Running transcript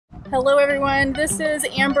Hello everyone, this is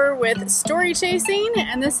Amber with Story Chasing,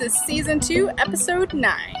 and this is Season 2, Episode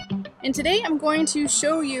 9. And today I'm going to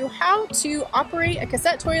show you how to operate a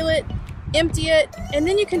cassette toilet, empty it, and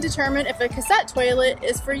then you can determine if a cassette toilet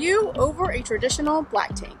is for you over a traditional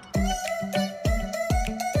black tank.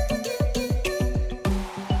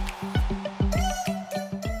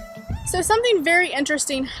 So something very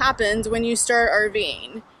interesting happens when you start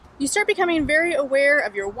RVing. You start becoming very aware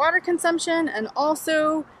of your water consumption and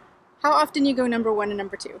also how often you go number 1 and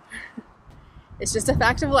number 2. It's just a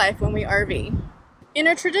fact of life when we RV. In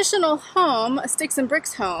a traditional home, a sticks and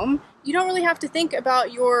bricks home, you don't really have to think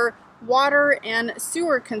about your water and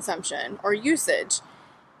sewer consumption or usage.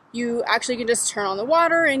 You actually can just turn on the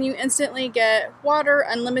water and you instantly get water,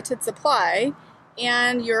 unlimited supply,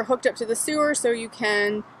 and you're hooked up to the sewer so you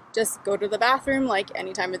can just go to the bathroom like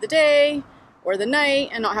any time of the day or the night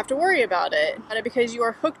and not have to worry about it because you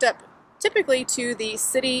are hooked up typically to the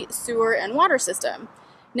city sewer and water system.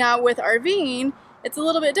 Now with RVing, it's a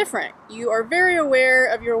little bit different. You are very aware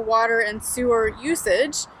of your water and sewer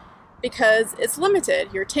usage because it's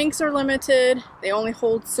limited. Your tanks are limited, they only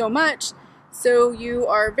hold so much, so you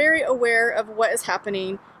are very aware of what is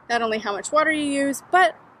happening, not only how much water you use,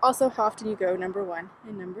 but also how often you go number 1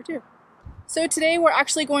 and number 2. So today we're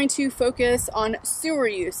actually going to focus on sewer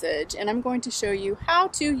usage, and I'm going to show you how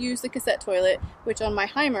to use the cassette toilet, which on my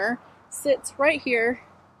Hymer sits right here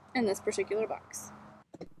in this particular box.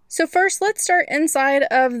 So first, let's start inside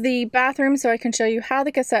of the bathroom so I can show you how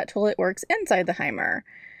the cassette toilet works inside the Hymer.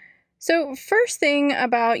 So first thing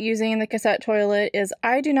about using the cassette toilet is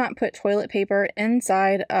I do not put toilet paper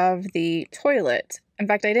inside of the toilet. In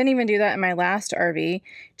fact, I didn't even do that in my last RV.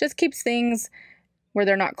 Just keeps things where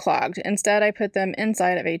they're not clogged. Instead, I put them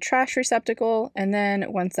inside of a trash receptacle, and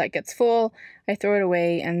then once that gets full, I throw it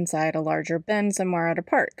away inside a larger bin somewhere at a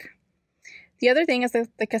park. The other thing is that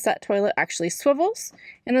the cassette toilet actually swivels,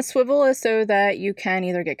 and the swivel is so that you can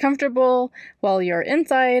either get comfortable while you're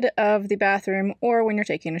inside of the bathroom or when you're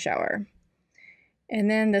taking a shower.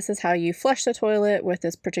 And then this is how you flush the toilet with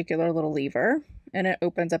this particular little lever, and it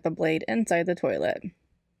opens up a blade inside the toilet.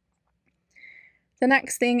 The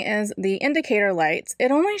next thing is the indicator lights.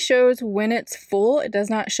 It only shows when it's full. It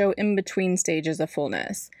does not show in between stages of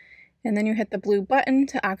fullness. And then you hit the blue button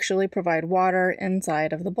to actually provide water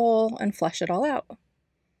inside of the bowl and flush it all out.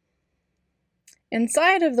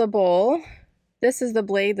 Inside of the bowl, this is the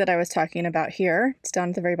blade that I was talking about here. It's down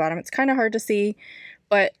at the very bottom. It's kind of hard to see,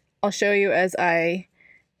 but I'll show you as I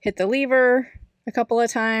hit the lever a couple of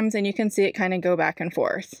times, and you can see it kind of go back and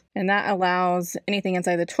forth. And that allows anything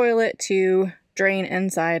inside the toilet to drain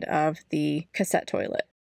inside of the cassette toilet.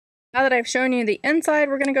 Now that I've shown you the inside,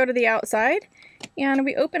 we're going to go to the outside, and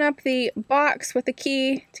we open up the box with the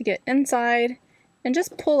key to get inside and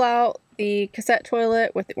just pull out the cassette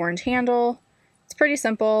toilet with the orange handle. It's pretty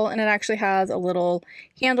simple, and it actually has a little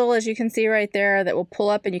handle, as you can see right there, that will pull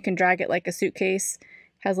up and you can drag it like a suitcase.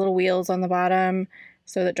 It has little wheels on the bottom,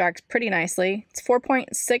 so that drags pretty nicely. It's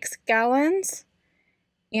 4.6 gallons,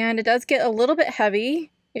 and it does get a little bit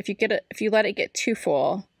heavy if you let it get too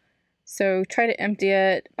full. So try to empty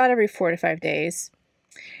it about every 4 to 5 days.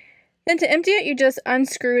 Then to empty it, you just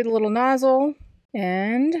unscrew the little nozzle,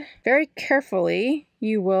 and very carefully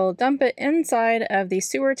you will dump it inside of the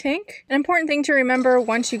sewer tank. An important thing to remember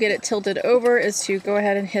once you get it tilted over is to go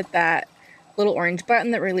ahead and hit that little orange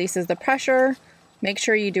button that releases the pressure. Make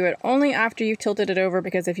sure you do it only after you've tilted it over,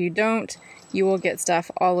 because if you don't, you will get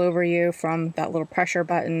stuff all over you from that little pressure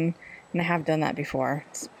button. And I have done that before.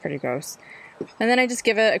 It's pretty gross. And then I just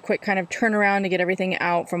give it a quick kind of turn around to get everything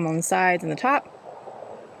out from on the sides and the top.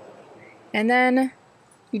 And then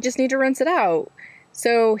you just need to rinse it out.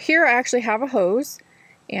 So here I actually have a hose,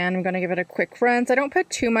 and I'm going to give it a quick rinse. I don't put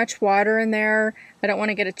too much water in there. I don't want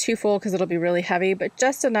to get it too full because it'll be really heavy, but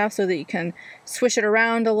just enough so that you can swish it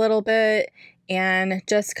around a little bit and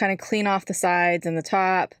just kind of clean off the sides and the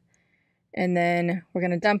top. And then we're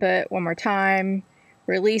going to dump it one more time.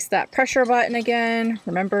 Release that pressure button again.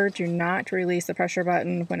 Remember, do not release the pressure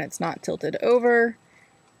button when it's not tilted over.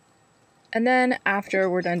 And then after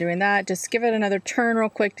we're done doing that, just give it another turn real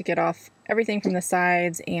quick to get off everything from the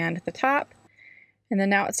sides and the top. And then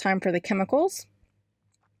now it's time for the chemicals.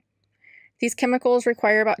 These chemicals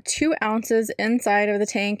require about 2 ounces inside of the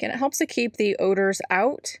tank, and it helps to keep the odors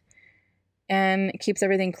out and keeps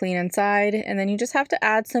everything clean inside. And then you just have to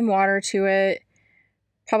add some water to it.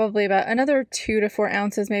 Probably about another 2 to 4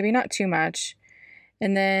 ounces, maybe not too much.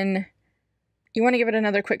 And then you want to give it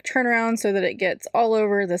another quick turnaround so that it gets all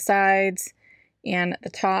over the sides and the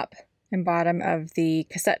top and bottom of the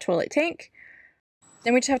cassette toilet tank.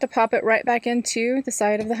 Then we just have to pop it right back into the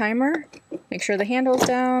side of the Hymer, make sure the handle's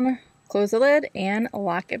down, close the lid, and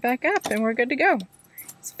lock it back up, and we're good to go.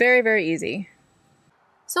 It's very, very easy.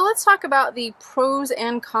 So let's talk about the pros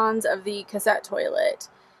and cons of the cassette toilet.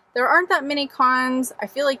 There aren't that many cons. I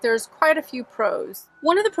feel like there's quite a few pros.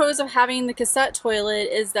 One of the pros of having the cassette toilet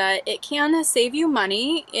is that it can save you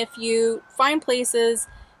money if you find places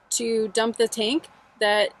to dump the tank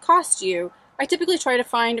that cost you. I typically try to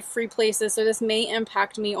find free places, so this may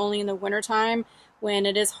impact me only in the wintertime when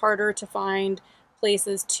it is harder to find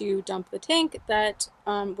places to dump the tank that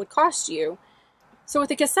would cost you. So with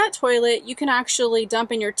the cassette toilet, you can actually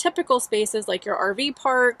dump in your typical spaces like your RV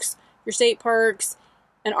parks, your state parks,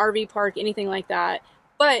 an RV park, anything like that.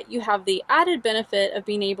 But you have the added benefit of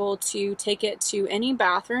being able to take it to any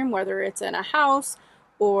bathroom, whether it's in a house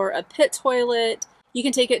or a pit toilet. You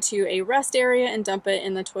can take it to a rest area and dump it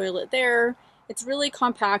in the toilet there. It's really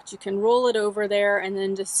compact. You can roll it over there and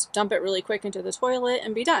then just dump it really quick into the toilet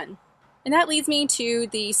and be done. And that leads me to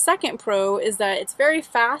the second pro, is that it's very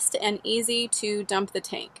fast and easy to dump the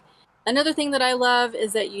tank. Another thing that I love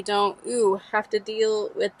is that you don't have to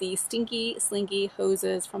deal with the stinky, slinky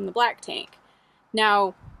hoses from the black tank.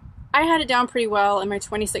 Now, I had it down pretty well in my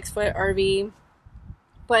 26-foot RV,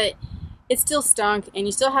 but it still stunk, and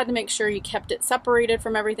you still had to make sure you kept it separated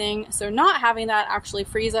from everything. So not having that actually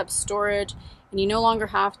frees up storage, and you no longer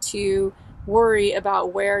have to worry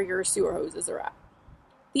about where your sewer hoses are at.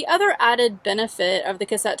 The other added benefit of the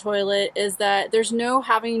cassette toilet is that there's no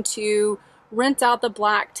having to rinse out the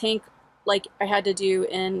black tank like I had to do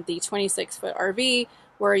in the 26-foot RV,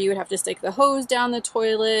 where you would have to stick the hose down the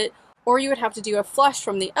toilet, or you would have to do a flush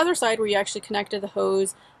from the other side where you actually connected the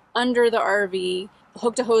hose under the RV,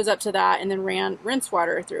 hooked a hose up to that, and then ran rinse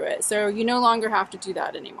water through it. So you no longer have to do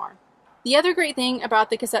that anymore. The other great thing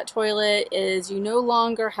about the cassette toilet is you no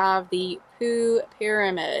longer have the poo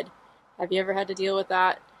pyramid. Have you ever had to deal with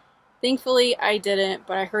that? Thankfully, I didn't,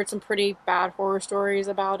 but I heard some pretty bad horror stories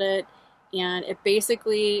about it. And it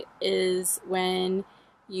basically is when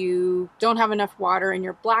you don't have enough water in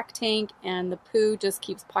your black tank and the poo just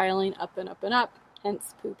keeps piling up and up and up,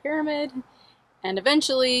 hence poo pyramid. And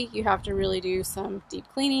eventually you have to really do some deep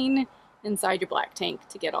cleaning inside your black tank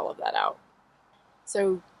to get all of that out. So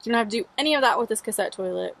you don't have to do any of that with this cassette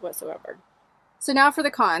toilet whatsoever. So now for the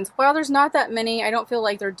cons. While there's not that many, I don't feel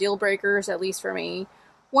like they're deal breakers, at least for me.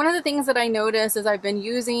 One of the things that I noticed is I've been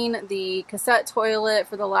using the cassette toilet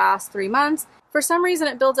for the last 3 months. For some reason,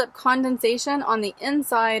 it builds up condensation on the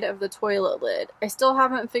inside of the toilet lid. I still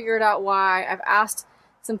haven't figured out why. I've asked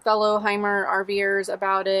some fellow Hymer RVers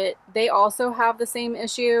about it. They also have the same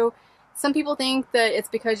issue. Some people think that it's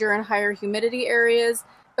because you're in higher humidity areas,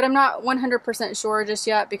 but I'm not 100% sure just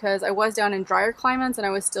yet because I was down in drier climates and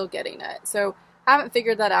I was still getting it. So I haven't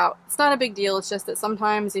figured that out. It's not a big deal. It's just that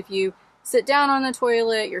sometimes if you sit down on the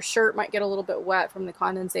toilet, your shirt might get a little bit wet from the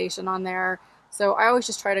condensation on there. So I always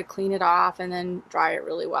just try to clean it off and then dry it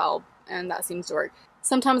really well, and that seems to work.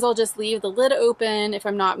 Sometimes I'll just leave the lid open if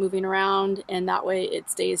I'm not moving around, and that way it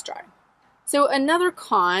stays dry. So another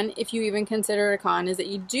con, if you even consider it a con, is that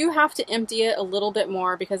you do have to empty it a little bit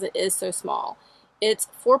more because it is so small. It's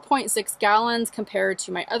 4.6 gallons compared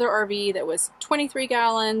to my other RV that was 23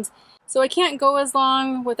 gallons. So I can't go as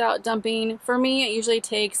long without dumping. For me, it usually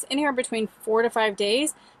takes anywhere between 4 to 5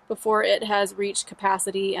 days before it has reached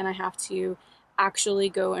capacity and I have to actually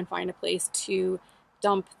go and find a place to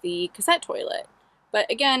dump the cassette toilet. But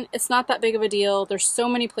again, it's not that big of a deal. There's so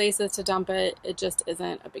many places to dump it. It just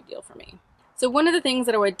isn't a big deal for me. So one of the things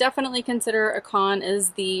that I would definitely consider a con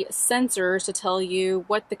is the sensors to tell you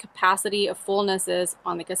what the capacity of fullness is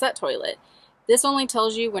on the cassette toilet. This only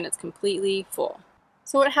tells you when it's completely full.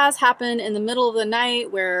 So it has happened in the middle of the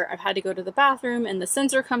night where I've had to go to the bathroom and the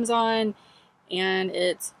sensor comes on and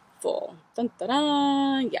it's full. Dun, dun,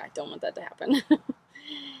 dun. Yeah, I don't want that to happen.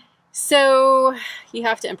 So you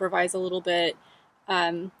have to improvise a little bit.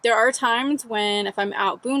 There are times when if I'm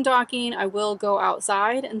out boondocking, I will go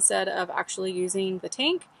outside instead of actually using the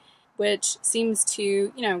tank, which seems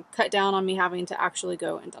to, cut down on me having to actually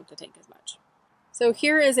go and dump the tank as much. So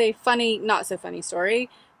here is a funny, not so funny story.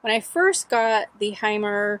 When I first got the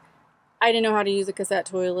Hymer, I didn't know how to use a cassette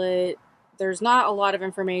toilet. There's not a lot of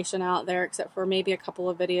information out there except for maybe a couple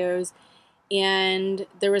of videos. And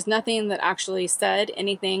there was nothing that actually said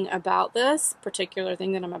anything about this particular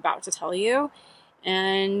thing that I'm about to tell you.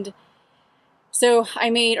 And so I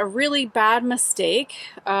made a really bad mistake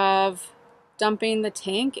of dumping the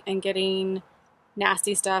tank and getting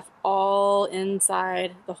nasty stuff all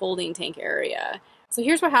inside the holding tank area. So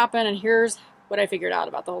here's what happened and here's what I figured out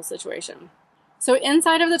about the whole situation. So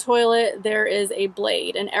inside of the toilet, there is a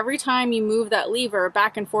blade, and every time you move that lever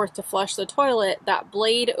back and forth to flush the toilet, that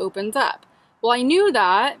blade opens up. Well, I knew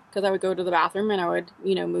that because I would go to the bathroom and I would,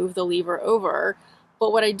 move the lever over.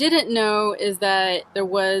 But what I didn't know is that there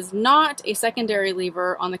was not a secondary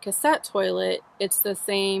lever on the cassette toilet. It's the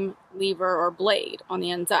same lever or blade on the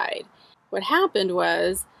inside. What happened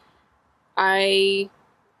was I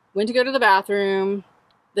went to go to the bathroom.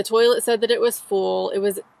 The toilet said that it was full. It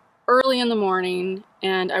was early in the morning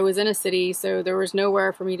and I was in a city, so there was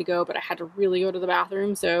nowhere for me to go, but I had to really go to the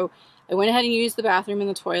bathroom. So I went ahead and used the bathroom in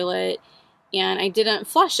the toilet and I didn't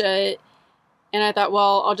flush it. And I thought,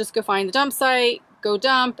 well, I'll just go find the dump site, go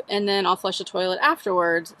dump, and then I'll flush the toilet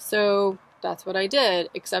afterwards. So that's what I did,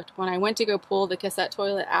 except when I went to go pull the cassette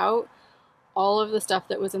toilet out, all of the stuff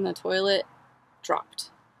that was in the toilet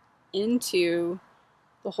dropped into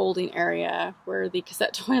the holding area where the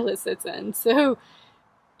cassette toilet sits in. So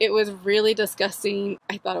it was really disgusting.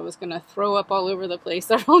 I thought I was going to throw up all over the place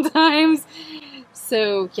several times.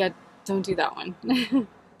 So yeah, don't do that one.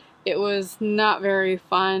 It was not very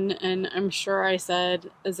fun, and I'm sure I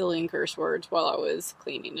said a zillion curse words while I was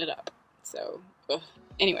cleaning it up. So,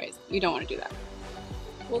 anyways, you don't want to do that.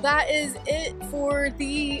 Well, that is it for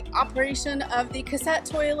the operation of the cassette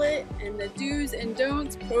toilet and the do's and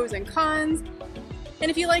don'ts, pros and cons.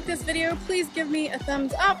 And if you like this video, please give me a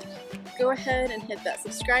thumbs up. Go ahead and hit that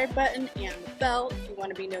subscribe button and the bell if you want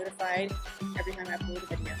to be notified every time I upload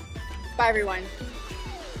a video. Bye everyone.